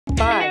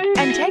by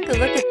and take a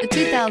look at the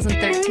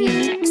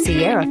 2013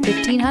 Sierra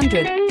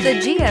 1500. The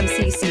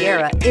GMC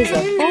Sierra is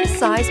a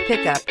full-size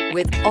pickup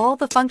with all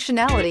the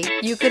functionality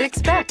you could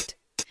expect.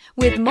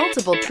 With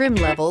multiple trim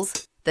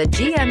levels, the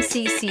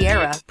GMC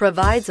Sierra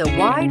provides a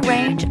wide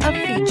range of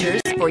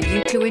features for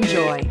you to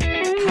enjoy.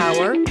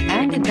 Power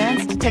and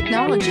advanced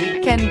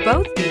technology can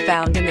both be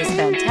found in this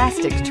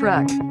fantastic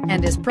truck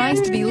and is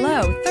priced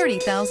below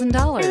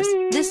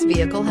 $30,000. This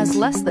vehicle has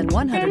less than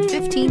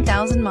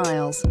 115,000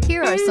 miles.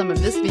 Here are some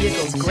of this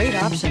vehicle's great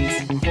options: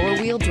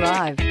 four-wheel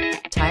drive,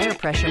 tire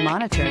pressure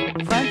monitor,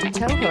 front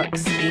tow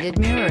hooks, heated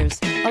mirrors,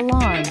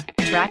 alarm,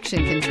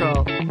 traction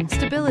control,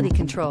 stability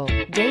control,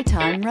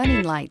 daytime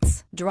running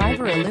lights,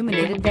 driver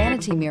illuminated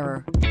vanity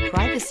mirror,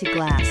 privacy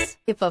glass.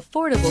 If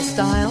affordable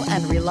style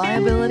and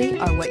reliability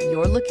are what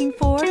you're looking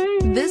for,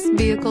 this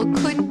vehicle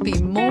couldn't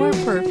be more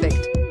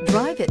perfect.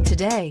 Drive it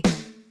today.